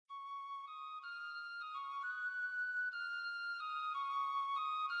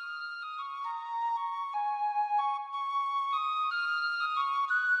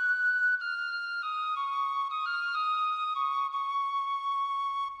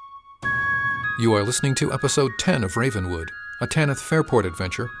You are listening to Episode 10 of Ravenwood, a Tanith Fairport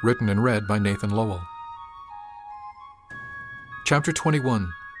adventure written and read by Nathan Lowell. Chapter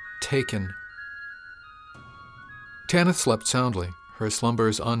 21, Taken. Tanith slept soundly, her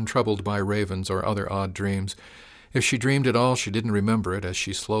slumbers untroubled by ravens or other odd dreams. If she dreamed at all, she didn't remember it as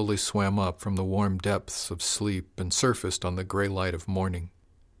she slowly swam up from the warm depths of sleep and surfaced on the gray light of morning.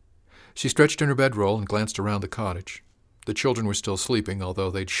 She stretched in her bedroll and glanced around the cottage. The children were still sleeping,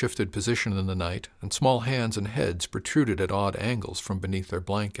 although they'd shifted position in the night, and small hands and heads protruded at odd angles from beneath their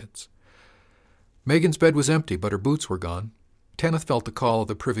blankets. Megan's bed was empty, but her boots were gone. Tanith felt the call of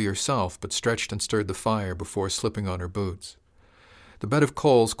the privy herself, but stretched and stirred the fire before slipping on her boots. The bed of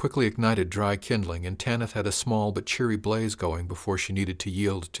coals quickly ignited dry kindling, and Tanith had a small but cheery blaze going before she needed to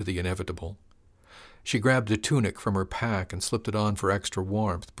yield to the inevitable. She grabbed a tunic from her pack and slipped it on for extra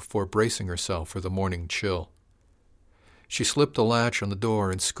warmth before bracing herself for the morning chill. She slipped the latch on the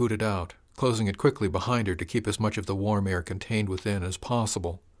door and scooted out, closing it quickly behind her to keep as much of the warm air contained within as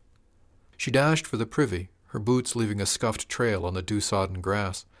possible. She dashed for the privy, her boots leaving a scuffed trail on the dew-sodden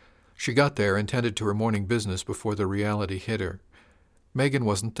grass. She got there and tended to her morning business before the reality hit her. Megan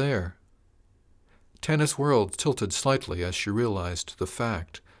wasn't there. Tanith's world tilted slightly as she realized the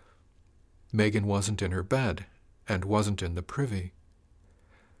fact. Megan wasn't in her bed, and wasn't in the privy.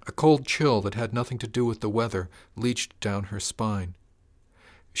 A cold chill that had nothing to do with the weather leached down her spine.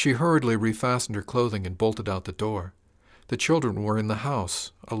 She hurriedly refastened her clothing and bolted out the door. The children were in the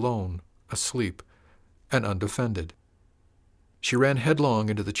house, alone, asleep, and undefended. She ran headlong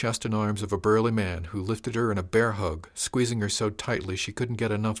into the chest and arms of a burly man who lifted her in a bear hug, squeezing her so tightly she couldn't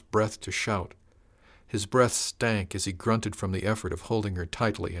get enough breath to shout. His breath stank as he grunted from the effort of holding her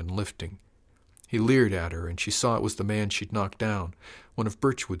tightly and lifting. He leered at her, and she saw it was the man she'd knocked down, one of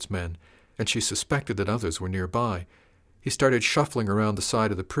Birchwood's men, and she suspected that others were nearby. He started shuffling around the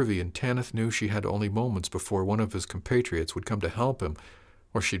side of the privy, and Tanith knew she had only moments before one of his compatriots would come to help him,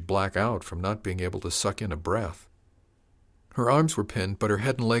 or she'd black out from not being able to suck in a breath. Her arms were pinned, but her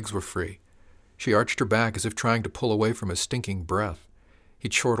head and legs were free. She arched her back as if trying to pull away from his stinking breath. He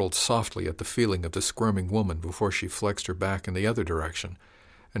chortled softly at the feeling of the squirming woman before she flexed her back in the other direction,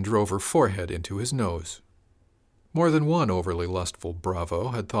 and drove her forehead into his nose. More than one overly lustful bravo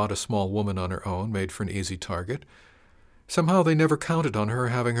had thought a small woman on her own made for an easy target. Somehow they never counted on her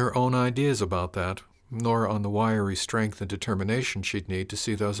having her own ideas about that, nor on the wiry strength and determination she'd need to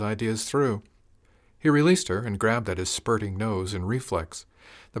see those ideas through. He released her and grabbed at his spurting nose in reflex,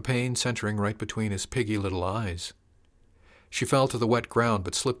 the pain centering right between his piggy little eyes. She fell to the wet ground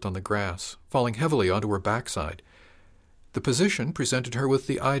but slipped on the grass, falling heavily onto her backside. The position presented her with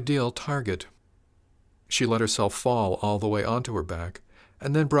the ideal target. She let herself fall all the way onto her back,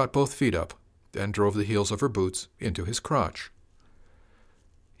 and then brought both feet up, and drove the heels of her boots into his crotch.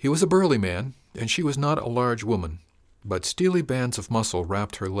 He was a burly man, and she was not a large woman, but steely bands of muscle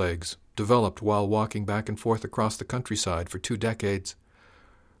wrapped her legs, developed while walking back and forth across the countryside for 2 decades.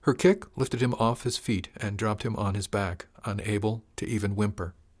 Her kick lifted him off his feet and dropped him on his back, unable to even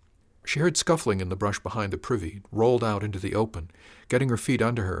whimper. She heard scuffling in the brush behind the privy, rolled out into the open, getting her feet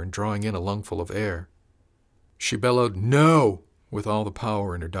under her and drawing in a lungful of air. She bellowed, "No!" with all the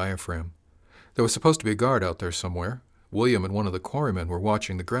power in her diaphragm. There was supposed to be a guard out there somewhere. William and one of the quarrymen were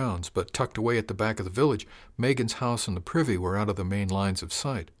watching the grounds, but tucked away at the back of the village, Megan's house and the privy were out of the main lines of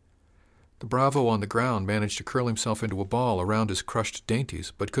sight. The bravo on the ground managed to curl himself into a ball around his crushed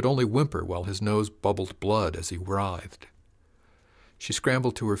dainties, but could only whimper while his nose bubbled blood as he writhed. She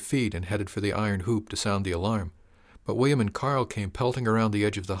scrambled to her feet and headed for the iron hoop to sound the alarm, but William and Carl came pelting around the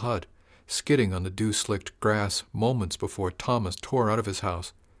edge of the hut, skidding on the dew-slicked grass moments before Thomas tore out of his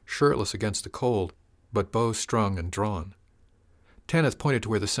house, shirtless against the cold, but bow strung and drawn. Tanith pointed to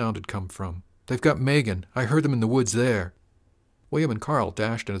where the sound had come from. "They've got Megan. I heard them in the woods there." William and Carl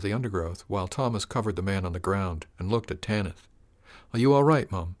dashed into the undergrowth, while Thomas covered the man on the ground and looked at Tanith. "Are you all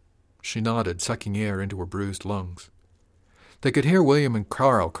right, Mum?" She nodded, sucking air into her bruised lungs. They could hear William and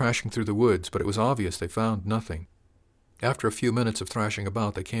Carl crashing through the woods, but it was obvious they found nothing. After a few minutes of thrashing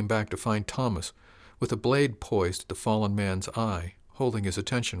about, they came back to find Thomas, with a blade poised at the fallen man's eye, holding his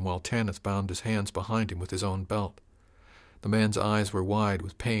attention while Tanith bound his hands behind him with his own belt. The man's eyes were wide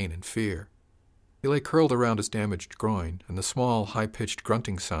with pain and fear. He lay curled around his damaged groin, and the small, high-pitched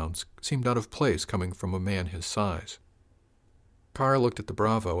grunting sounds seemed out of place coming from a man his size. Carl looked at the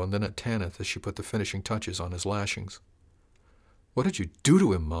bravo and then at Tanith as she put the finishing touches on his lashings. "What did you do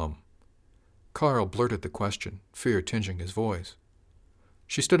to him, Mum?" Carl blurted the question, fear tinging his voice.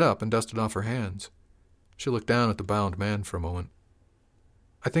 She stood up and dusted off her hands. She looked down at the bound man for a moment.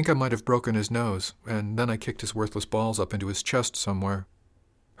 "I think I might have broken his nose, and then I kicked his worthless balls up into his chest somewhere."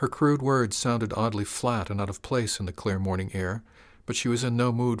 Her crude words sounded oddly flat and out of place in the clear morning air, but she was in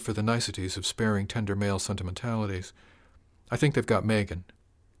no mood for the niceties of sparing tender male sentimentalities. "I think they've got Megan."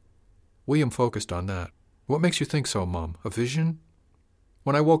 William focused on that. "What makes you think so, Mum? A vision?"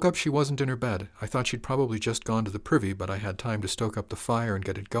 "When I woke up, she wasn't in her bed. I thought she'd probably just gone to the privy, but I had time to stoke up the fire and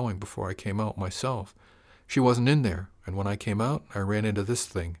get it going before I came out myself. She wasn't in there, and when I came out, I ran into this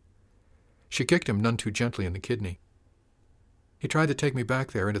thing." She kicked him none too gently in the kidney. "He tried to take me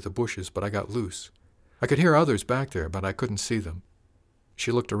back there into the bushes, but I got loose. I could hear others back there, but I couldn't see them."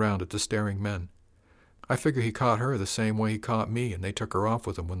 She looked around at the staring men. "I figure he caught her the same way he caught me, and they took her off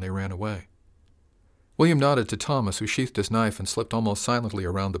with him when they ran away." William nodded to Thomas, who sheathed his knife and slipped almost silently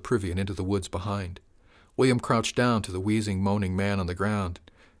around the privy and into the woods behind. William crouched down to the wheezing, moaning man on the ground,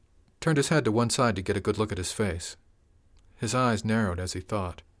 turned his head to one side to get a good look at his face. His eyes narrowed as he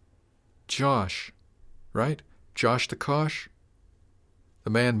thought. "Josh, right? Josh the Kosh?" The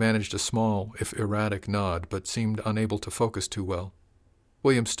man managed a small, if erratic, nod, but seemed unable to focus too well.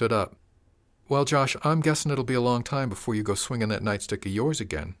 William stood up. "Well, Josh, I'm guessing it'll be a long time before you go swinging that nightstick of yours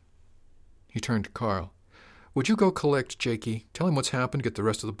again." He turned to Carl. "Would you go collect Jakey? Tell him what's happened, get the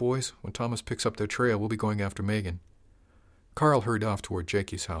rest of the boys. When Thomas picks up their trail, we'll be going after Megan." Carl hurried off toward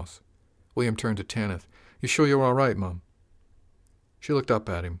Jakey's house. William turned to Tanith. "You sure you're all right, Mum?" She looked up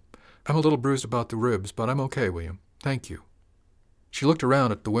at him. "I'm a little bruised about the ribs, but I'm okay, William. Thank you." She looked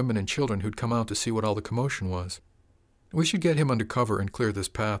around at the women and children who'd come out to see what all the commotion was. "We should get him under cover and clear this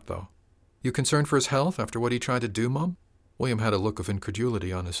path, though. You concerned for his health after what he tried to do, Mum?" William had a look of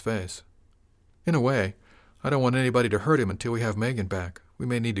incredulity on his face. "In a way. I don't want anybody to hurt him until we have Megan back. We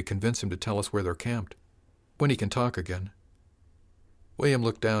may need to convince him to tell us where they're camped. When he can talk again." William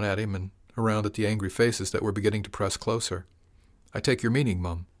looked down at him and around at the angry faces that were beginning to press closer. "I take your meaning,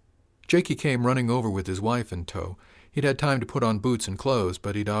 Mum." Jakey came running over with his wife in tow. He'd had time to put on boots and clothes,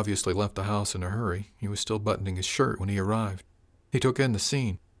 but he'd obviously left the house in a hurry. He was still buttoning his shirt when he arrived. He took in the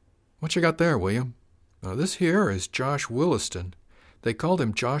scene. "What you got there, William?" "Now, this here is Josh Williston. They called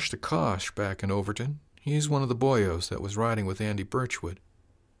him Josh the Kosh back in Overton. He's one of the boyos that was riding with Andy Birchwood."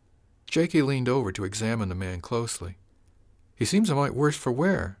 Jakey leaned over to examine the man closely. "He seems a mite worse for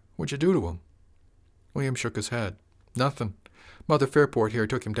wear. What'd you do to him?" William shook his head. "Nothing. Mother Fairport here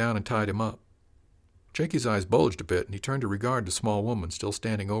took him down and tied him up." Jakey's eyes bulged a bit, and he turned to regard the small woman still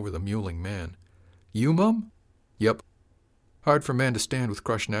standing over the mewling man. "You, Mum?" "Yep. Hard for a man to stand with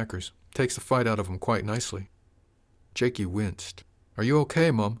crushed knackers. Takes the fight out of him quite nicely." Jakey winced. "Are you okay,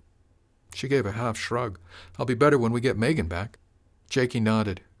 Mum?" She gave a half shrug. "I'll be better when we get Megan back." Jakey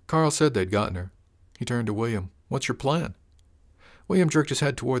nodded. Carl said they'd gotten her. He turned to William. "What's your plan?" William jerked his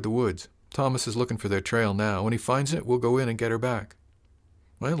head toward the woods. "Thomas is looking for their trail now. When he finds it, we'll go in and get her back."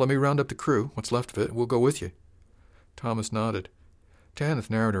 "Well, let me round up the crew. What's left of it. We'll go with you." Thomas nodded. Tanith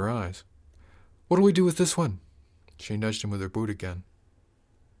narrowed her eyes. "What'll we do with this one?" She nudged him with her boot again.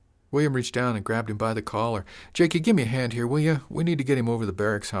 William reached down and grabbed him by the collar. "Jakey, give me a hand here, will you? We need to get him over to the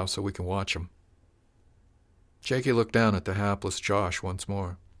barracks house so we can watch him." Jakey looked down at the hapless Josh once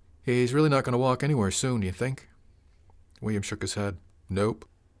more. "He's really not going to walk anywhere soon, you think?" William shook his head. "Nope."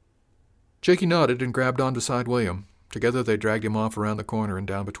 Jakey nodded and grabbed on beside William. Together they dragged him off around the corner and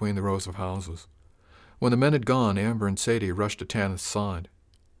down between the rows of houses. When the men had gone, Amber and Sadie rushed to Tanith's side.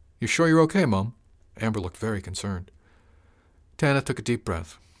 "You sure you're okay, Mum?" Amber looked very concerned. Tanith took a deep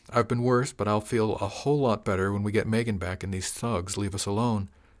breath. "I've been worse, but I'll feel a whole lot better when we get Megan back and these thugs leave us alone."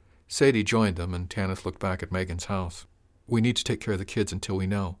 Sadie joined them, and Tanith looked back at Megan's house. "We need to take care of the kids until we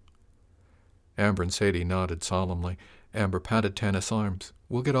know." Amber and Sadie nodded solemnly. Amber patted Tanith's arms.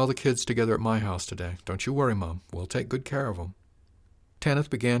 "We'll get all the kids together at my house today. Don't you worry, Mum. We'll take good care of them." Tanith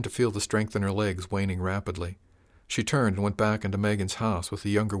began to feel the strength in her legs waning rapidly. She turned and went back into Megan's house with the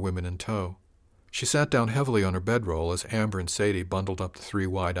younger women in tow. She sat down heavily on her bedroll as Amber and Sadie bundled up the 3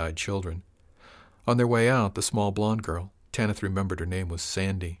 wide-eyed children. On their way out, the small blonde girl, Tanith remembered her name was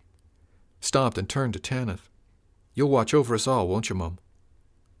Sandy, stopped and turned to Tanith. "You'll watch over us all, won't you, Mum?"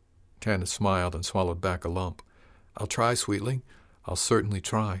 Tanith smiled and swallowed back a lump. "I'll try, sweetling. I'll certainly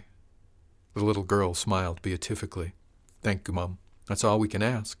try." The little girl smiled beatifically. "Thank you, Mum. That's all we can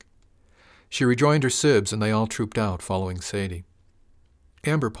ask." She rejoined her sibs, and they all trooped out, following Sadie.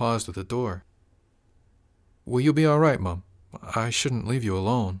 Amber paused at the door. "Will you be all right, Mum? I shouldn't leave you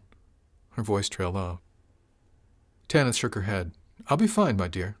alone." Her voice trailed off. Tanith shook her head. "I'll be fine, my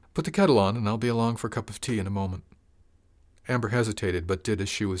dear. Put the kettle on, and I'll be along for a cup of tea in a moment." Amber hesitated, but did as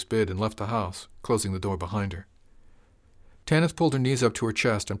she was bid and left the house, closing the door behind her. Tanith pulled her knees up to her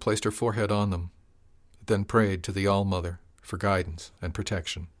chest and placed her forehead on them, then prayed to the All-Mother for guidance and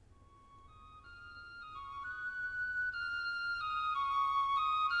protection.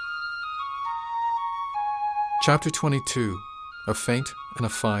 Chapter 22. A Feint and a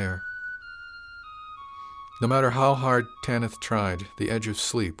Fire. No matter how hard Tanith tried, the edge of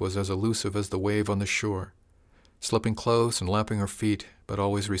sleep was as elusive as the wave on the shore, slipping close and lapping her feet, but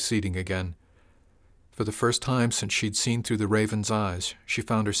always receding again. For the first time since she'd seen through the raven's eyes, she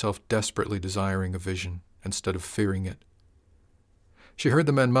found herself desperately desiring a vision, instead of fearing it. She heard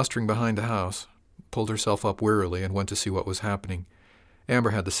the men mustering behind the house, pulled herself up wearily, and went to see what was happening.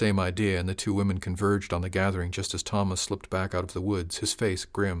 Amber had the same idea, and the two women converged on the gathering just as Thomas slipped back out of the woods, his face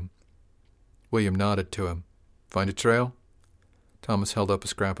grim. William nodded to him. "Find a trail?" Thomas held up a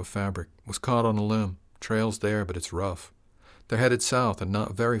scrap of fabric. "Was caught on a limb. Trail's there, but it's rough. They're headed south and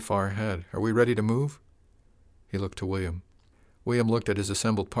not very far ahead. Are we ready to move?" He looked to William. William looked at his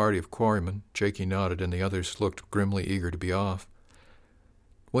assembled party of quarrymen. Jakey nodded, and the others looked grimly eager to be off.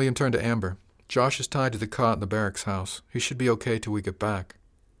 William turned to Amber. "Josh is tied to the cot in the barracks house. He should be okay till we get back."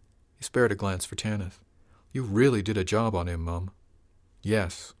 He spared a glance for Tanith. "You really did a job on him, Mum."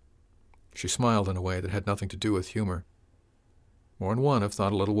 "Yes." She smiled in a way that had nothing to do with humor. "More'n one have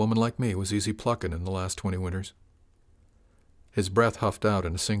thought a little woman like me was easy plucking in the last 20 winters." His breath huffed out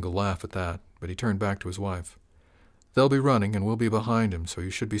in a single laugh at that, but he turned back to his wife. "They'll be running, and we'll be behind him, so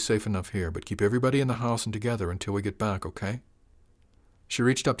you should be safe enough here, but keep everybody in the house and together until we get back, okay?" She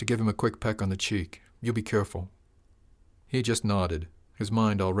reached up to give him a quick peck on the cheek. "You be careful." He just nodded, his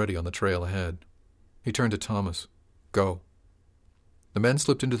mind already on the trail ahead. He turned to Thomas. "Go." The men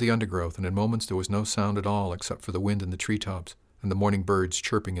slipped into the undergrowth, and in moments there was no sound at all except for the wind in the treetops and the morning birds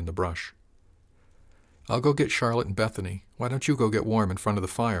chirping in the brush. "I'll go get Charlotte and Bethany. Why don't you go get warm in front of the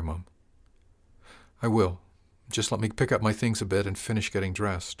fire, Mum?" "I will. Just let me pick up my things a bit and finish getting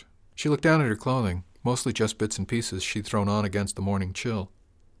dressed." She looked down at her clothing, mostly just bits and pieces she'd thrown on against the morning chill.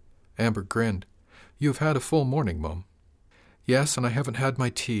 Amber grinned. "You've had a full morning, Mum." "Yes, and I haven't had my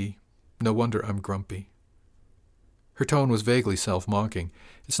tea. No wonder I'm grumpy." Her tone was vaguely self-mocking.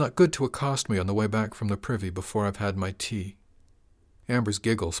 "It's not good to accost me on the way back from the privy before I've had my tea." Amber's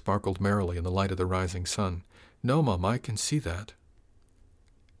giggle sparkled merrily in the light of the rising sun. "No, Mum, I can see that."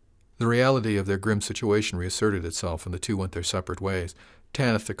 The reality of their grim situation reasserted itself, and the two went their separate ways,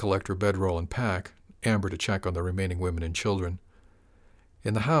 Tanith to collect her bedroll and pack, Amber to check on the remaining women and children.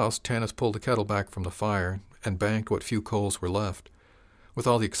 In the house, Tanith pulled the kettle back from the fire and banked what few coals were left. With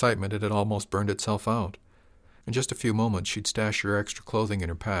all the excitement, it had almost burned itself out. In just a few moments, she'd stashed her extra clothing in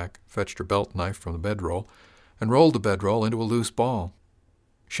her pack, fetched her belt knife from the bedroll, and rolled the bedroll into a loose ball.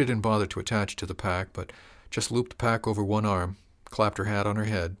 She didn't bother to attach it to the pack, but just looped the pack over one arm, clapped her hat on her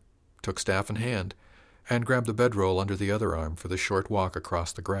head, took staff in hand, and grabbed the bedroll under the other arm for the short walk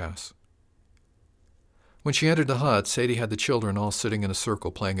across the grass. When she entered the hut, Sadie had the children all sitting in a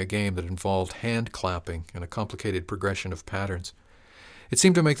circle playing a game that involved hand-clapping in a complicated progression of patterns. It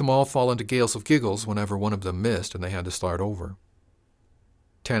seemed to make them all fall into gales of giggles whenever one of them missed and they had to start over.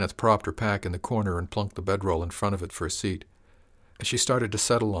 Tanith propped her pack in the corner and plunked the bedroll in front of it for a seat. As she started to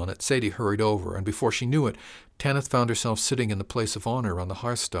settle on it, Sadie hurried over, and before she knew it, Tanith found herself sitting in the place of honor on the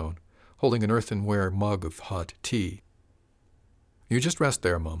hearthstone, holding an earthenware mug of hot tea. "You just rest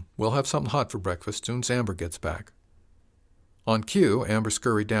there, Mum. We'll have something hot for breakfast soon as Amber gets back." On cue, Amber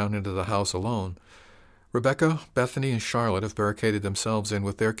scurried down into the house alone. Rebecca, Bethany, and Charlotte have barricaded themselves in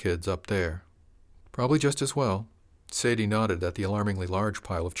with their kids up there. "Probably just as well." Sadie nodded at the alarmingly large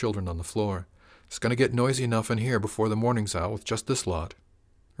pile of children on the floor. "It's going to get noisy enough in here before the morning's out with just this lot."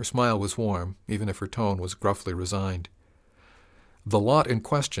 Her smile was warm, even if her tone was gruffly resigned. The lot in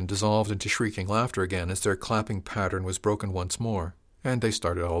question dissolved into shrieking laughter again as their clapping pattern was broken once more, and they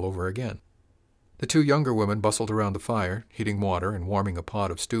started all over again. The two younger women bustled around the fire, heating water and warming a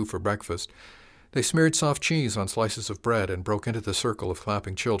pot of stew for breakfast. They smeared soft cheese on slices of bread and broke into the circle of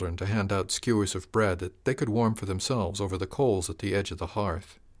clapping children to hand out skewers of bread that they could warm for themselves over the coals at the edge of the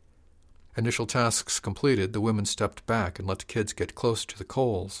hearth. Initial tasks completed, the women stepped back and let the kids get closer to the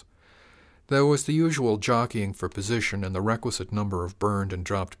coals. There was the usual jockeying for position and the requisite number of burned and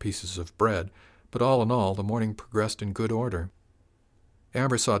dropped pieces of bread, but all in all, the morning progressed in good order.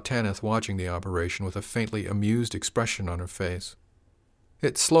 Amber saw Tanith watching the operation with a faintly amused expression on her face.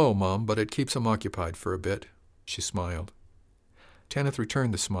 "It's slow, Mum, but it keeps 'em occupied for a bit," she smiled. Tanith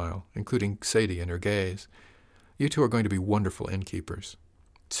returned the smile, including Sadie in her gaze. "You two are going to be wonderful innkeepers."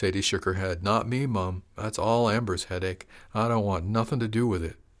 Sadie shook her head. "Not me, Mum. That's all Amber's headache. I don't want nothing to do with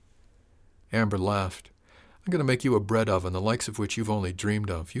it." Amber laughed. "I'm going to make you a bread oven, the likes of which you've only dreamed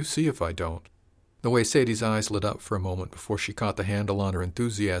of. You see if I don't." The way Sadie's eyes lit up for a moment before she caught the handle on her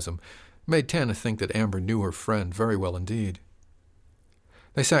enthusiasm made Tanith think that Amber knew her friend very well indeed.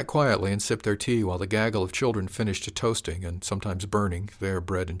 They sat quietly and sipped their tea while the gaggle of children finished toasting and sometimes burning their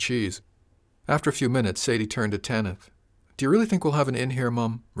bread and cheese. After a few minutes, Sadie turned to Tanith. "Do you really think we'll have an inn here,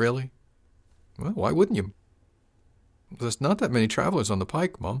 Mum? Really?" "Well, why wouldn't you?" "There's not that many travelers on the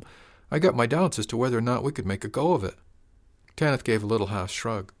pike, Mum. I got my doubts as to whether or not we could make a go of it." Tanith gave a little half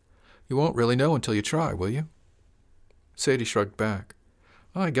shrug. "You won't really know until you try, will you?" Sadie shrugged back.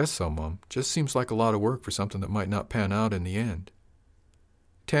 "I guess so, Mum. Just seems like a lot of work for something that might not pan out in the end."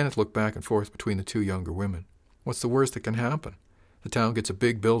 Tanith looked back and forth between the two younger women. "What's the worst that can happen? The town gets a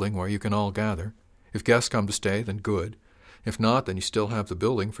big building where you can all gather. If guests come to stay, then good. If not, then you still have the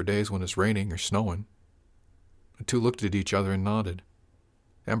building for days when it's raining or snowing." The two looked at each other and nodded.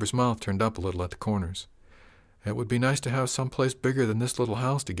 Amber's mouth turned up a little at the corners. "It would be nice to have some place bigger than this little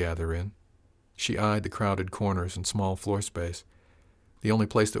house to gather in." She eyed the crowded corners and small floor space. The only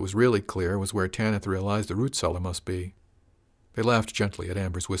place that was really clear was where Tanith realized the root cellar must be. They laughed gently at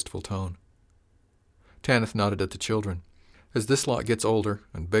Amber's wistful tone. Tanith nodded at the children. "As this lot gets older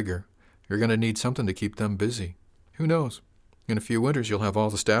and bigger, you're going to need something to keep them busy. Who knows? In a few winters you'll have all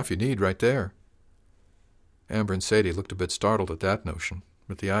the staff you need right there." Amber and Sadie looked a bit startled at that notion,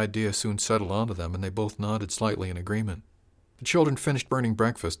 but the idea soon settled onto them, and they both nodded slightly in agreement. The children finished burning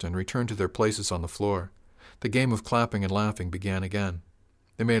breakfast and returned to their places on the floor. The game of clapping and laughing began again.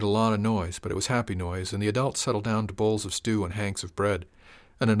 They made a lot of noise, but it was happy noise, and the adults settled down to bowls of stew and hanks of bread,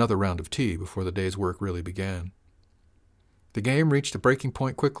 and another round of tea before the day's work really began. The game reached a breaking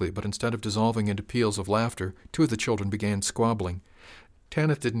point quickly, but instead of dissolving into peals of laughter, two of the children began squabbling.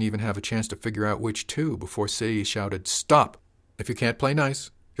 Tanith didn't even have a chance to figure out which two before Sadie shouted, "Stop! If you can't play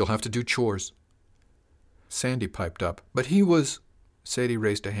nice, you'll have to do chores." Sandy piped up, "But he was—" Sadie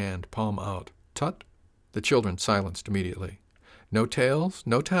raised a hand, palm out. "Tut!" The children silenced immediately. "No tales,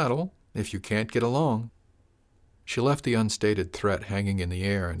 no tattle, if you can't get along." She left the unstated threat hanging in the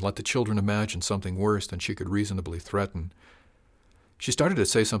air and let the children imagine something worse than she could reasonably threaten. She started to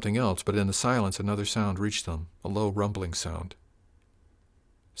say something else, but in the silence another sound reached them, a low rumbling sound.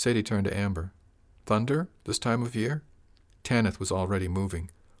 Sadie turned to Amber. "Thunder, this time of year?" Tanith was already moving.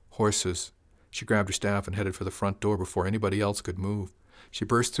 "Horses." She grabbed her staff and headed for the front door before anybody else could move. She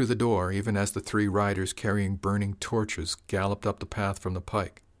burst through the door, even as the three riders carrying burning torches galloped up the path from the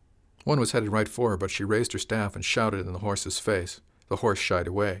pike. One was headed right for her, but she raised her staff and shouted in the horse's face. The horse shied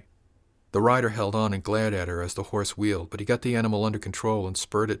away. The rider held on and glared at her as the horse wheeled, but he got the animal under control and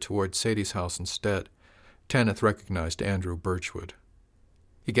spurred it toward Sadie's house instead. Tanith recognized Andrew Birchwood.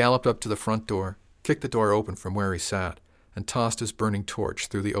 He galloped up to the front door, kicked the door open from where he sat, and tossed his burning torch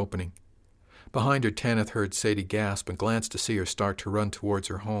through the opening. Behind her, Tanith heard Sadie gasp and glanced to see her start to run towards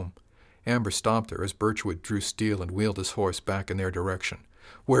her home. Amber stopped her as Birchwood drew steel and wheeled his horse back in their direction.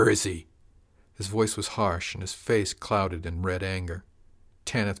 "Where is he?" His voice was harsh and his face clouded in red anger.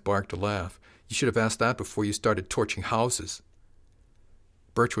 Tanith barked a laugh. "You should have asked that before you started torching houses."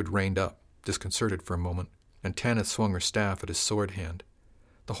 Birchwood reined up, disconcerted for a moment, and Tanith swung her staff at his sword hand.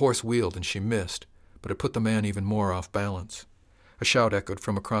 The horse wheeled and she missed, but it put the man even more off balance. A shout echoed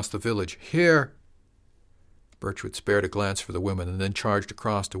from across the village. "Here!" Birchwood spared a glance for the women and then charged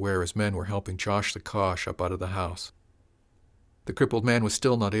across to where his men were helping Josh the Kosh up out of the house. The crippled man was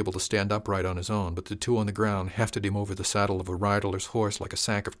still not able to stand upright on his own, but the two on the ground hefted him over the saddle of a riderless horse like a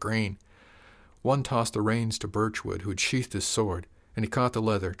sack of grain. One tossed the reins to Birchwood, who had sheathed his sword, and he caught the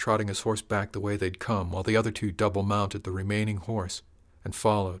leather, trotting his horse back the way they'd come, while the other two double-mounted the remaining horse and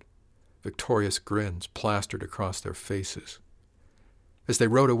followed. Victorious grins plastered across their faces. As they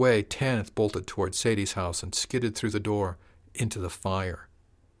rode away, Tanith bolted toward Sadie's house and skidded through the door into the fire.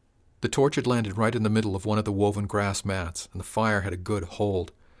 The torch had landed right in the middle of one of the woven grass mats, and the fire had a good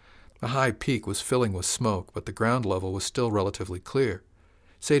hold. The high peak was filling with smoke, but the ground level was still relatively clear.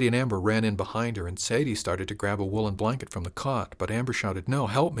 Sadie and Amber ran in behind her, and Sadie started to grab a woolen blanket from the cot, but Amber shouted, "No,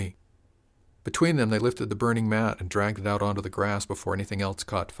 help me!" Between them they lifted the burning mat and dragged it out onto the grass before anything else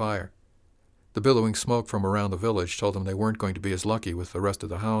caught fire. The billowing smoke from around the village told them they weren't going to be as lucky with the rest of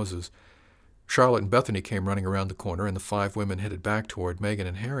the houses. Charlotte and Bethany came running around the corner, and the five women headed back toward Megan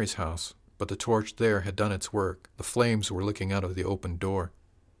and Harry's house, but the torch there had done its work. The flames were licking out of the open door.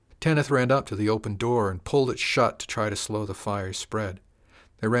 Tanith ran up to the open door and pulled it shut to try to slow the fire's spread.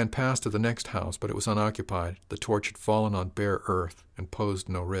 They ran past to the next house, but it was unoccupied. The torch had fallen on bare earth and posed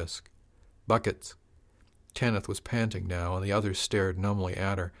no risk. "Buckets." Tanith was panting now, and the others stared numbly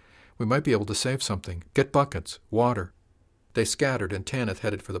at her. "We might be able to save something. Get buckets. Water." They scattered, and Tanith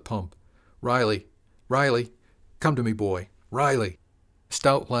headed for the pump. Riley, come to me, boy. Riley." A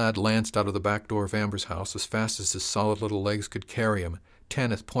stout lad lanced out of the back door of Amber's house as fast as his solid little legs could carry him.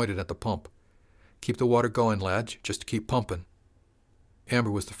 Tanith pointed at the pump. "Keep the water going, lad. Just keep pumping."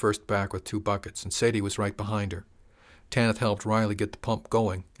 Amber was the first back with 2 buckets, and Sadie was right behind her. Tanith helped Riley get the pump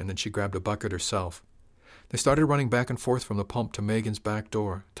going, and then she grabbed a bucket herself. They started running back and forth from the pump to Megan's back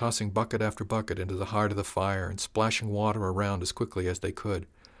door, tossing bucket after bucket into the heart of the fire and splashing water around as quickly as they could.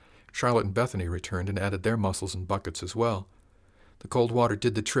 Charlotte and Bethany returned and added their muscles and buckets as well. The cold water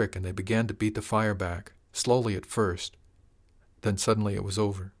did the trick, and they began to beat the fire back, slowly at first. Then suddenly it was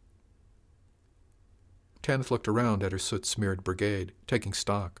over. Tanith looked around at her soot-smeared brigade, taking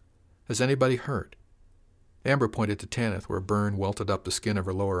stock. "Is anybody hurt?" Amber pointed to Tanith, where a burn welted up the skin of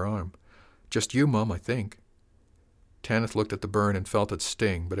her lower arm. "Just you, Mum, I think." Tanith looked at the burn and felt its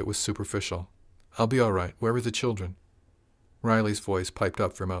sting, but it was superficial. "I'll be all right. Where are the children?" Riley's voice piped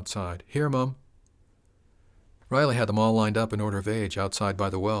up from outside. "Here, Mum." Riley had them all lined up in order of age outside by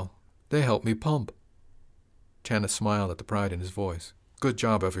the well. "They helped me pump." Tanith smiled at the pride in his voice. "Good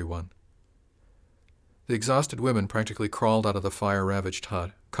job, everyone." The exhausted women practically crawled out of the fire-ravaged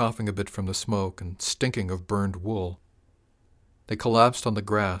hut, coughing a bit from the smoke and stinking of burned wool. They collapsed on the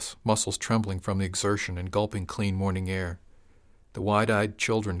grass, muscles trembling from the exertion and gulping clean morning air. The wide-eyed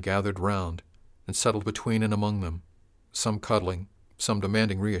children gathered round and settled between and among them, some cuddling, some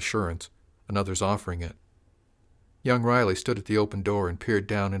demanding reassurance, and others offering it. Young Riley stood at the open door and peered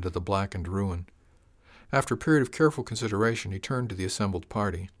down into the blackened ruin. After a period of careful consideration, he turned to the assembled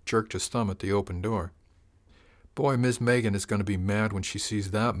party, jerked his thumb at the open door. "Boy, Miss Megan is going to be mad when she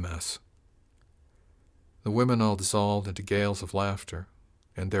sees that mess." The women all dissolved into gales of laughter,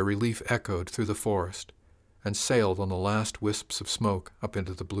 and their relief echoed through the forest and sailed on the last wisps of smoke up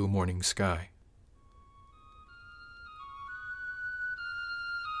into the blue morning sky.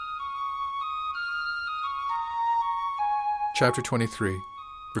 Chapter 23.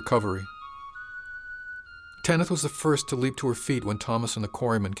 Recovery. Tanith was the first to leap to her feet when Thomas and the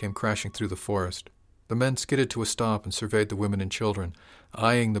quarrymen came crashing through the forest. The men skidded to a stop and surveyed the women and children,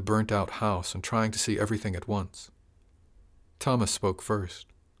 eyeing the burnt-out house and trying to see everything at once. Thomas spoke first.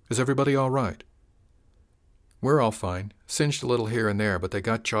 "Is everybody all right?" "We're all fine. Singed a little here and there, but they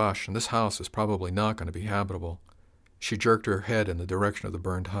got Josh, and this house is probably not going to be habitable." She jerked her head in the direction of the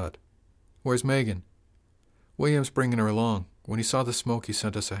burned hut. "Where's Megan?" "William's bringing her along. When he saw the smoke, he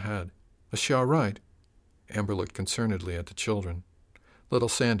sent us ahead." "Is she all right?" Amber looked concernedly at the children. Little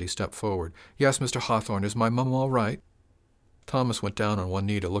Sandy stepped forward. "Yes, Mr. Hawthorne, is my mum all right?" Thomas went down on one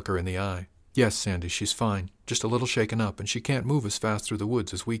knee to look her in the eye. "Yes, Sandy, she's fine. Just a little shaken up, and she can't move as fast through the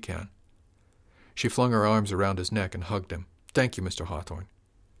woods as we can." She flung her arms around his neck and hugged him. "Thank you, Mr. Hawthorne."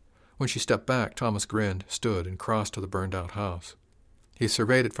 When she stepped back, Thomas grinned, stood, and crossed to the burned-out house. He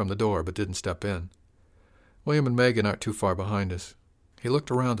surveyed it from the door, but didn't step in. "William and Megan aren't too far behind us." He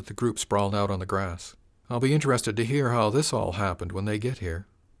looked around at the group sprawled out on the grass. "I'll be interested to hear how this all happened when they get here."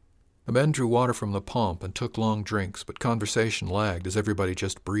 The men drew water from the pump and took long drinks, but conversation lagged as everybody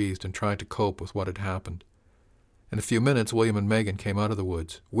just breathed and tried to cope with what had happened. In a few minutes, William and Megan came out of the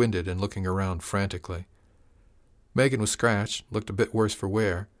woods, winded and looking around frantically. Megan was scratched, looked a bit worse for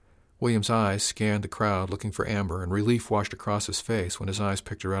wear. William's eyes scanned the crowd looking for Amber, and relief washed across his face when his eyes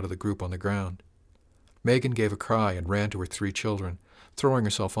picked her out of the group on the ground. Megan gave a cry and ran to her 3 children, throwing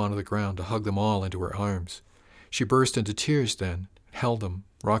herself onto the ground to hug them all into her arms. She burst into tears then, and held them,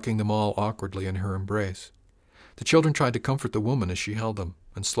 rocking them all awkwardly in her embrace. The children tried to comfort the woman as she held them,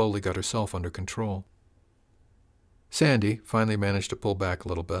 and slowly got herself under control. Sandy finally managed to pull back a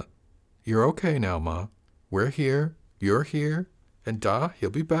little bit. "You're okay now, Ma. We're here, you're here, and Da, he'll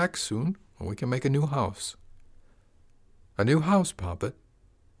be back soon, and we can make a new house." "A new house, Poppet?"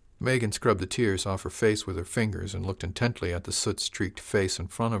 Megan scrubbed the tears off her face with her fingers and looked intently at the soot-streaked face in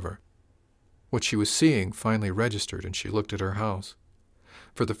front of her. What she was seeing finally registered, and she looked at her house,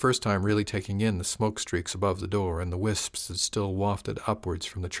 for the first time really taking in the smoke streaks above the door and the wisps that still wafted upwards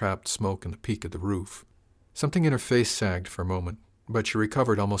from the trapped smoke in the peak of the roof. Something in her face sagged for a moment, but she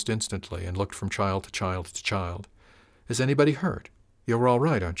recovered almost instantly and looked from child to child to child. "Is anybody hurt? You're all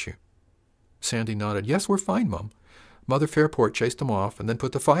right, aren't you?" Sandy nodded. "Yes, we're fine, Mum. Mother Fairport chased them off and then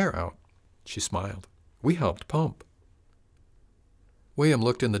put the fire out." She smiled. "We helped pump." William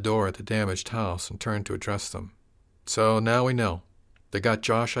looked in the door at the damaged house and turned to address them. "So now we know. They got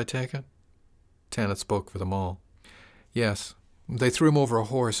Josh, I take it?" Tanith spoke for them all. "Yes. They threw him over a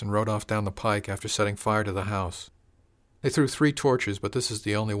horse and rode off down the pike after setting fire to the house. They threw 3 torches, but this is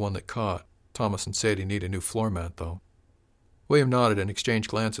the only one that caught. Thomas and Sadie need a new floor mat, though." William nodded and exchanged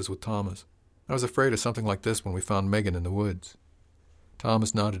glances with Thomas. "I was afraid of something like this when we found Megan in the woods."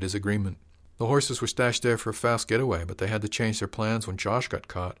 Thomas nodded his agreement. "The horses were stashed there for a fast getaway, but they had to change their plans when Josh got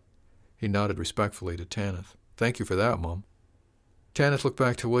caught." He nodded respectfully to Tanith. "Thank you for that, Mum." Tanith looked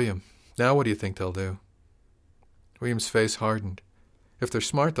back to William. "Now what do you think they'll do?" William's face hardened. "If they're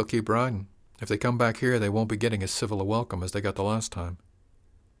smart, they'll keep riding. If they come back here, they won't be getting as civil a welcome as they got the last time.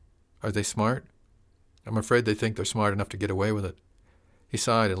 Are they smart? I'm afraid they think they're smart enough to get away with it. He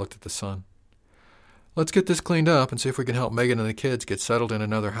sighed and looked at the sun. Let's get this cleaned up and see if we can help Megan and the kids get settled in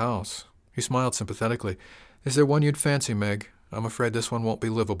another house. He smiled sympathetically. Is there one you'd fancy, Meg? I'm afraid this one won't be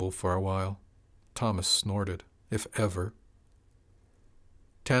livable for a while. Thomas snorted. If ever.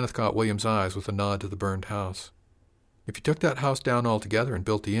 Tanith caught William's eyes with a nod to the burned house. If you took that house down altogether and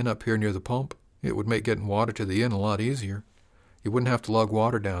built the inn up here near the pump, it would make getting water to the inn a lot easier. You wouldn't have to lug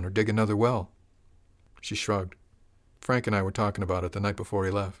water down or dig another well. She shrugged. Frank and I were talking about it the night before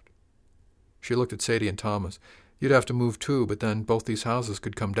he left. She looked at Sadie and Thomas. You'd have to move too, but then both these houses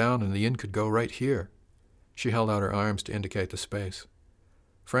could come down and the inn could go right here. She held out her arms to indicate the space.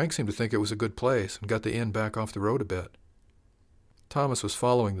 Frank seemed to think it was a good place and got the inn back off the road a bit. Thomas was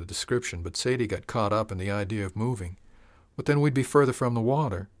following the description, but Sadie got caught up in the idea of moving. But then we'd be further from the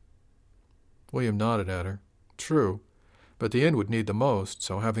water. William nodded at her. True, but the inn would need the most,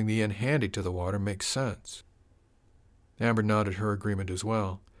 so having the inn handy to the water makes sense. Amber nodded her agreement as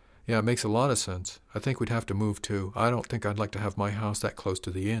well. Yeah, it makes a lot of sense. I think we'd have to move too. I don't think I'd like to have my house that close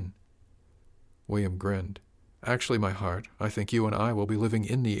to the inn. William grinned. Actually, my heart, I think you and I will be living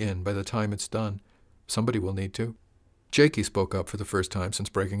in the inn by the time it's done. Somebody will need to. Jakey spoke up for the first time since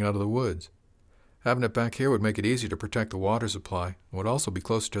breaking out of the woods. Having it back here would make it easier to protect the water supply and would also be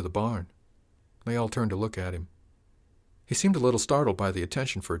closer to the barn. They all turned to look at him. He seemed a little startled by the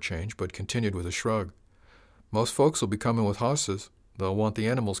attention for a change, but continued with a shrug. Most folks will be coming with horses. They'll want the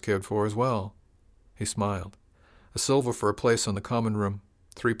animals cared for as well. He smiled. A silver for a place on the common room,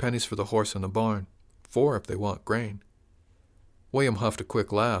 3 pennies for the horse in the barn, 4 if they want grain. William huffed a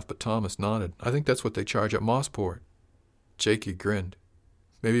quick laugh, but Thomas nodded. I think that's what they charge at Mossport. Jakey grinned.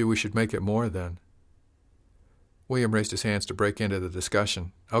 Maybe we should make it more then. William raised his hands to break into the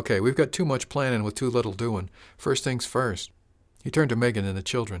discussion. Okay, we've got too much planning with too little doing. First things first. He turned to Megan and the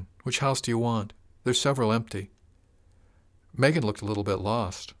children. Which house do you want? There's several empty. Megan looked a little bit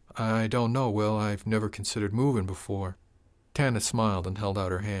lost. I don't know, Will. I've never considered moving before. Tanith smiled and held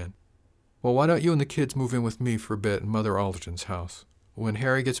out her hand. Well, why don't you and the kids move in with me for a bit in Mother Alderton's house? When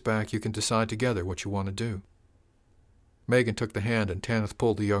Harry gets back, you can decide together what you want to do. Megan took the hand and Tanith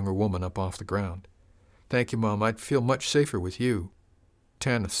pulled the younger woman up off the ground. Thank you, Mom. I'd feel much safer with you.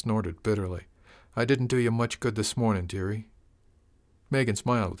 Tanith snorted bitterly. I didn't do you much good this morning, dearie. Megan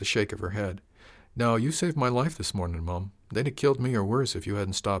smiled with a shake of her head. No, you saved my life this morning, Mom. They'd have killed me or worse if you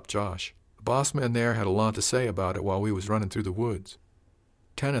hadn't stopped Josh. The boss man there had a lot to say about it while we was running through the woods.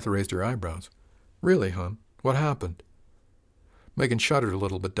 Tanith raised her eyebrows. Really, hon? What happened? Megan shuddered a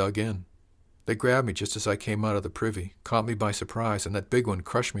little but dug in. They grabbed me just as I came out of the privy, caught me by surprise, and that big one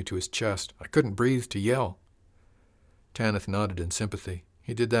crushed me to his chest. I couldn't breathe to yell. Tanith nodded in sympathy.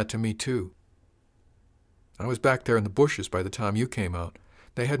 He did that to me, too. I was back there in the bushes by the time you came out.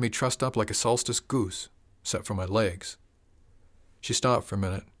 They had me trussed up like a solstice goose, except for my legs. She stopped for a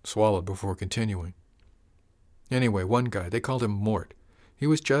minute, swallowed before continuing. Anyway, one guy, they called him Mort. He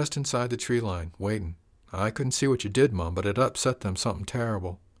was just inside the tree line, waiting. I couldn't see what you did, Mom, but it upset them something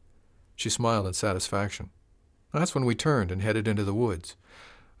terrible. She smiled in satisfaction. That's when we turned and headed into the woods.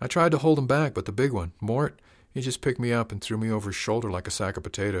 I tried to hold him back, but the big one, Mort, he just picked me up and threw me over his shoulder like a sack of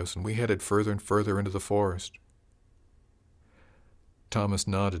potatoes, and we headed further and further into the forest. Thomas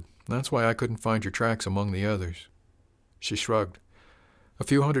nodded. That's why I couldn't find your tracks among the others. She shrugged. A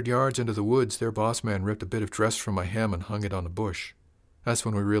few 100 yards into the woods, their boss man ripped a bit of dress from my hem and hung it on a bush. That's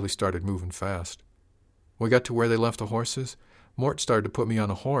when we really started moving fast. When we got to where they left the horses, Mort started to put me on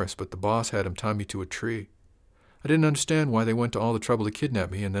a horse, but the boss had him tie me to a tree. I didn't understand why they went to all the trouble to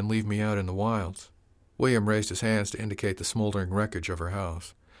kidnap me and then leave me out in the wilds. William raised his hands to indicate the smoldering wreckage of her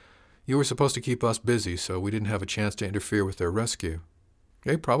house. You were supposed to keep us busy, so we didn't have a chance to interfere with their rescue.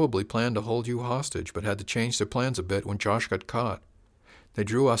 They probably planned to hold you hostage, but had to change their plans a bit when Josh got caught. They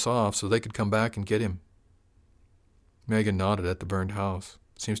drew us off so they could come back and get him. Megan nodded at the burned house.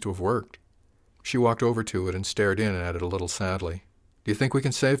 Seems to have worked. She walked over to it and stared in at it a little sadly. Do you think we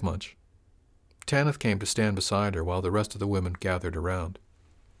can save much? Tanith came to stand beside her while the rest of the women gathered around.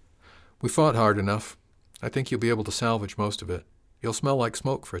 We fought hard enough. I think you'll be able to salvage most of it. You'll smell like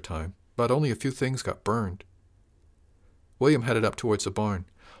smoke for a time, but only a few things got burned. William headed up towards the barn.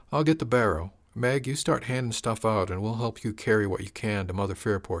 I'll get the barrow. Meg, you start handing stuff out, and we'll help you carry what you can to Mother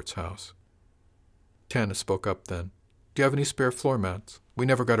Fairport's house. Tanith spoke up then. Do you have any spare floor mats? We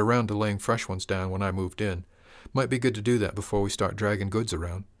never got around to laying fresh ones down when I moved in. Might be good to do that before we start dragging goods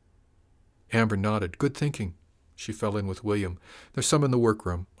around. Amber nodded. Good thinking. She fell in with William. There's some in the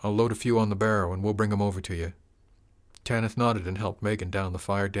workroom. I'll load a few on the barrow, and we'll bring 'em over to you. Tanith nodded and helped Megan down the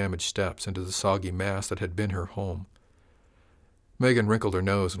fire-damaged steps into the soggy mass that had been her home. Megan wrinkled her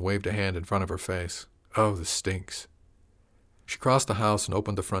nose and waved a hand in front of her face. Oh, this stinks. She crossed the house and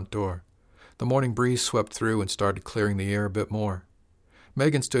opened the front door. The morning breeze swept through and started clearing the air a bit more.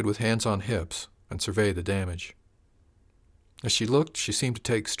 Megan stood with hands on hips and surveyed the damage. As she looked, she seemed to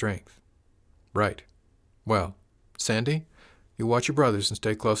take strength. Right. Well, Sandy, you watch your brothers and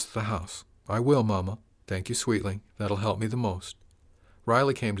stay close to the house. I will, Mama. Thank you, sweetling. That'll help me the most.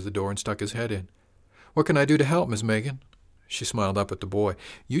 Riley came to the door and stuck his head in. What can I do to help, Miss Megan? She smiled up at the boy.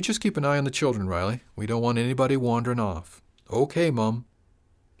 You just keep an eye on the children, Riley. We don't want anybody wandering off. Okay, Mum.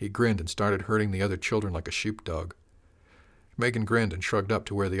 He grinned and started herding the other children like a sheepdog. Megan grinned and shrugged up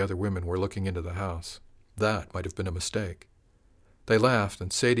to where the other women were looking into the house. That might have been a mistake. They laughed,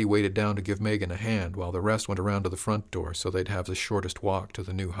 and Sadie waited down to give Megan a hand while the rest went around to the front door so they'd have the shortest walk to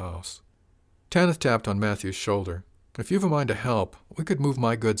the new house. Tanith tapped on Matthew's shoulder. If you've a mind to help, we could move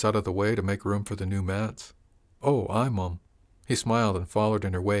my goods out of the way to make room for the new mats. Oh, aye, Mum. He smiled and followed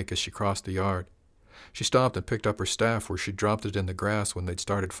in her wake as she crossed the yard. She stopped and picked up her staff where she'd dropped it in the grass when they'd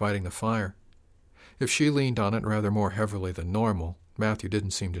started fighting the fire. If she leaned on it rather more heavily than normal, Matthew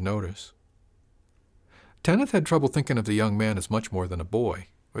didn't seem to notice. Tanith had trouble thinking of the young man as much more than a boy,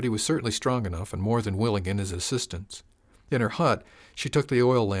 but he was certainly strong enough and more than willing in his assistance. In her hut, she took the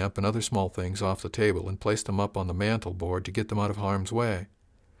oil lamp and other small things off the table and placed them up on the mantel board to get them out of harm's way.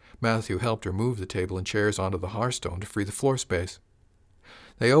 Matthew helped her move the table and chairs onto the hearthstone to free the floor space.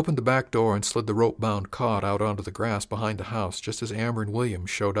 They opened the back door and slid the rope-bound cot out onto the grass behind the house just as Amber and William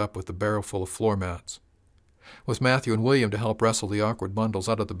showed up with the barrow full of floor mats. With Matthew and William to help wrestle the awkward bundles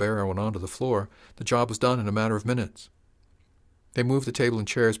out of the barrow and onto the floor, the job was done in a matter of minutes. They moved the table and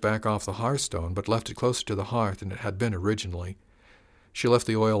chairs back off the hearthstone, but left it closer to the hearth than it had been originally. She left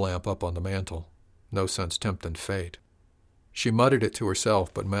the oil lamp up on the mantel. No sense tempting fate. She muttered it to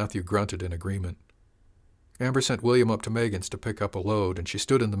herself, but Matthew grunted in agreement. Amber sent William up to Megan's to pick up a load, and she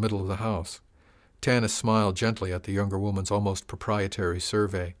stood in the middle of the house. Tanith smiled gently at the younger woman's almost proprietary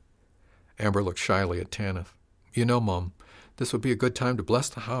survey. Amber looked shyly at Tanith. You know, Mum, this would be a good time to bless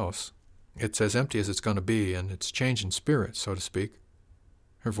the house. It's as empty as it's going to be, and it's changing spirits, so to speak.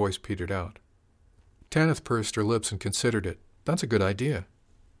 Her voice petered out. Tanith pursed her lips and considered it. That's a good idea.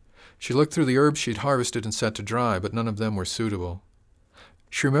 She looked through the herbs she'd harvested and set to dry, but none of them were suitable.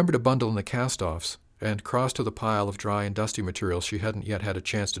 She remembered a bundle in the cast-offs, and crossed to the pile of dry and dusty materials she hadn't yet had a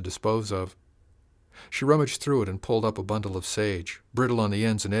chance to dispose of. She rummaged through it and pulled up a bundle of sage, brittle on the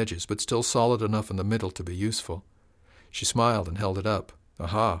ends and edges, but still solid enough in the middle to be useful. She smiled and held it up.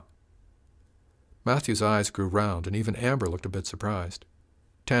 Aha! Matthew's eyes grew round, and even Amber looked a bit surprised.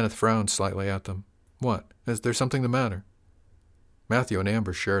 Tanith frowned slightly at them. What? Is there something the matter? Matthew and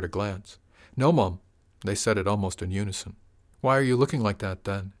Amber shared a glance. No, Mum. They said it almost in unison. Why are you looking like that,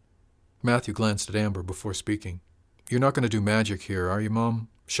 then? Matthew glanced at Amber before speaking. You're not going to do magic here, are you, Mum?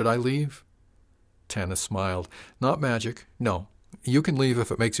 Should I leave? Tanith smiled. Not magic. No. You can leave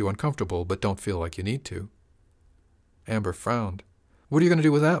if it makes you uncomfortable, but don't feel like you need to. Amber frowned. What are you going to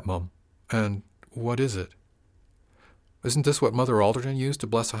do with that, Mum? And what is it? Isn't this what Mother Alderton used to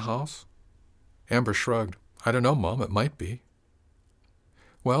bless a house? Amber shrugged. I don't know, Mum. It might be.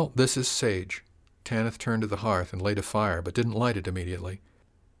 Well, this is sage. Tanith turned to the hearth and laid a fire, but didn't light it immediately.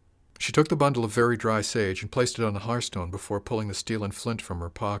 She took the bundle of very dry sage and placed it on the hearthstone before pulling the steel and flint from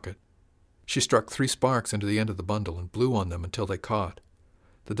her pocket. She struck 3 sparks into the end of the bundle and blew on them until they caught.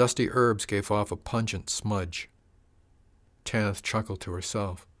 The dusty herbs gave off a pungent smudge. Tanith chuckled to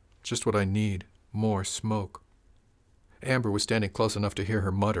herself. Just what I need. More smoke. Amber was standing close enough to hear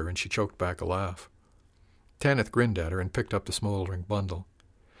her mutter, and she choked back a laugh. Tanith grinned at her and picked up the smoldering bundle.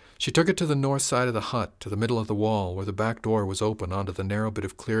 She took it to the north side of the hut, to the middle of the wall, where the back door was open onto the narrow bit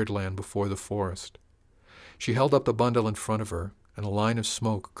of cleared land before the forest. She held up the bundle in front of her, and a line of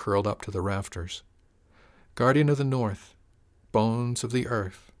smoke curled up to the rafters. Guardian of the North, bones of the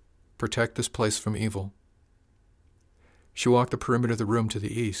earth, protect this place from evil. She walked the perimeter of the room to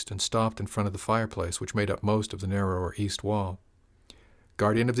the east and stopped in front of the fireplace, which made up most of the narrower east wall.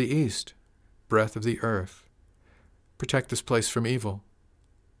 Guardian of the East, breath of the earth, protect this place from evil.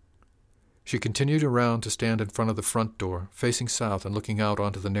 She continued around to stand in front of the front door, facing south and looking out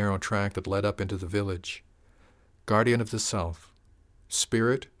onto the narrow track that led up into the village. Guardian of the South,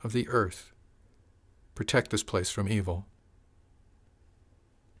 Spirit of the Earth, protect this place from evil.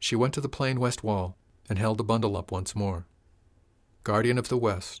 She went to the plain west wall and held the bundle up once more. Guardian of the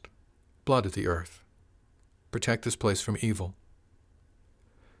West, Blood of the Earth, protect this place from evil.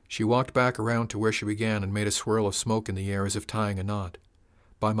 She walked back around to where she began and made a swirl of smoke in the air as if tying a knot.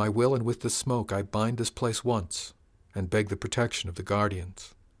 By my will and with the smoke I bind this place once, and beg the protection of the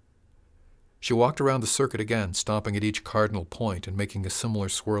guardians. She walked around the circuit again, stopping at each cardinal point and making a similar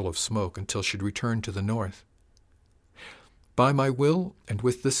swirl of smoke until she'd returned to the north. By my will and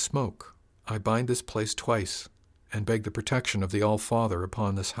with this smoke, I bind this place twice and beg the protection of the All-Father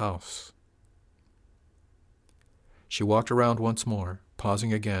upon this house. She walked around once more,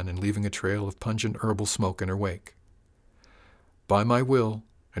 pausing again and leaving a trail of pungent herbal smoke in her wake. By my will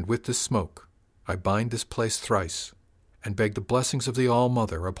and with this smoke, I bind this place thrice and beg the blessings of the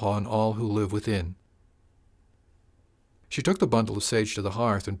All-Mother upon all who live within. She took the bundle of sage to the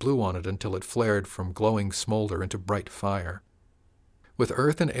hearth and blew on it until it flared from glowing smolder into bright fire. With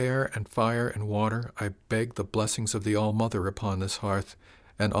earth and air and fire and water, I beg the blessings of the All-Mother upon this hearth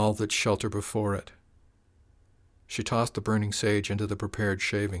and all that shelter before it. She tossed the burning sage into the prepared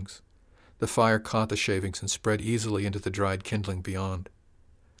shavings. The fire caught the shavings and spread easily into the dried kindling beyond.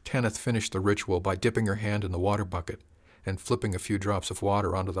 Tanith finished the ritual by dipping her hand in the water bucket and flipping a few drops of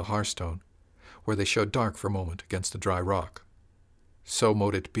water onto the hearthstone, where they showed dark for a moment against the dry rock. So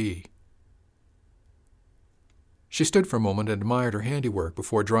mote it be. She stood for a moment and admired her handiwork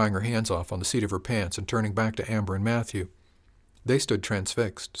before drying her hands off on the seat of her pants and turning back to Amber and Matthew. They stood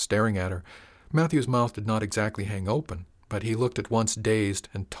transfixed, staring at her. Matthew's mouth did not exactly hang open, but he looked at once dazed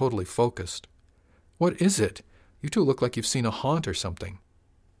and totally focused. "What is it? You two look like you've seen a haunt or something."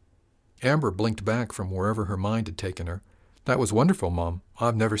 Amber blinked back from wherever her mind had taken her. "That was wonderful, Mom.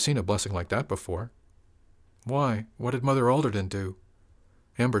 I've never seen a blessing like that before." "Why? What did Mother Alderton do?"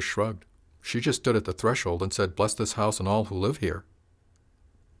 Amber shrugged. "She just stood at the threshold and said, 'Bless this house and all who live here.'"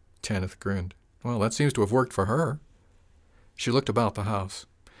 Tanith grinned. "Well, that seems to have worked for her." She looked about the house.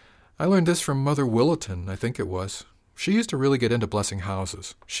 "I learned this from Mother Willerton, I think it was. She used to really get into blessing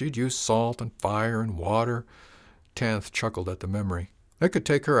houses. She'd use salt and fire and water." Tanith chuckled at the memory. "It could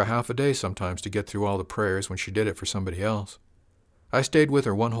take her a half a day sometimes to get through all the prayers when she did it for somebody else. I stayed with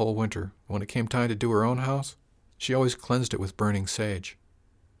her one whole winter. When it came time to do her own house, she always cleansed it with burning sage."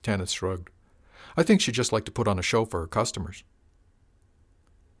 Tanith shrugged. "I think she just liked to put on a show for her customers."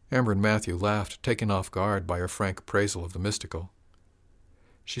 Amber and Matthew laughed, taken off guard by her frank appraisal of the mystical.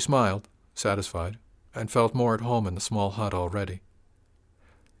 She smiled, satisfied, and felt more at home in the small hut already.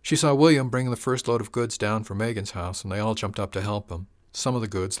 She saw William bring the first load of goods down from Megan's house, and they all jumped up to help him. Some of the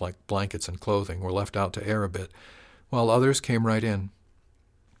goods, like blankets and clothing, were left out to air a bit, while others came right in.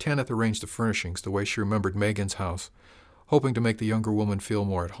 Tanith arranged the furnishings the way she remembered Megan's house, hoping to make the younger woman feel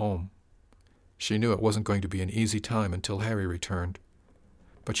more at home. She knew it wasn't going to be an easy time until Harry returned,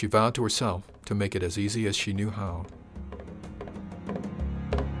 but she vowed to herself to make it as easy as she knew how.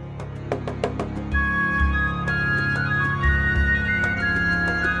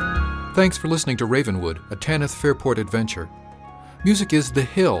 Thanks for listening to Ravenwood, a Tanith Fairport adventure. Music is The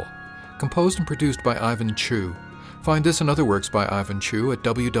Hill, composed and produced by Ivan Chu. Find this and other works by Ivan Chu at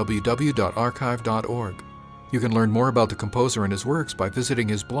www.archive.org. You can learn more about the composer and his works by visiting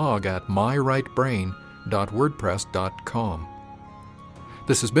his blog at myrightbrain.wordpress.com.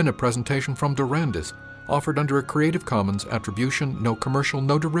 This has been a presentation from Durandus, offered under a Creative Commons Attribution, No Commercial,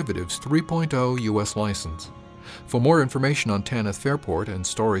 No Derivatives 3.0 U.S. license. For more information on Tanith Fairport and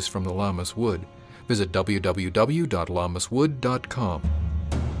stories from the Lammas Wood, visit www.lammaswood.com.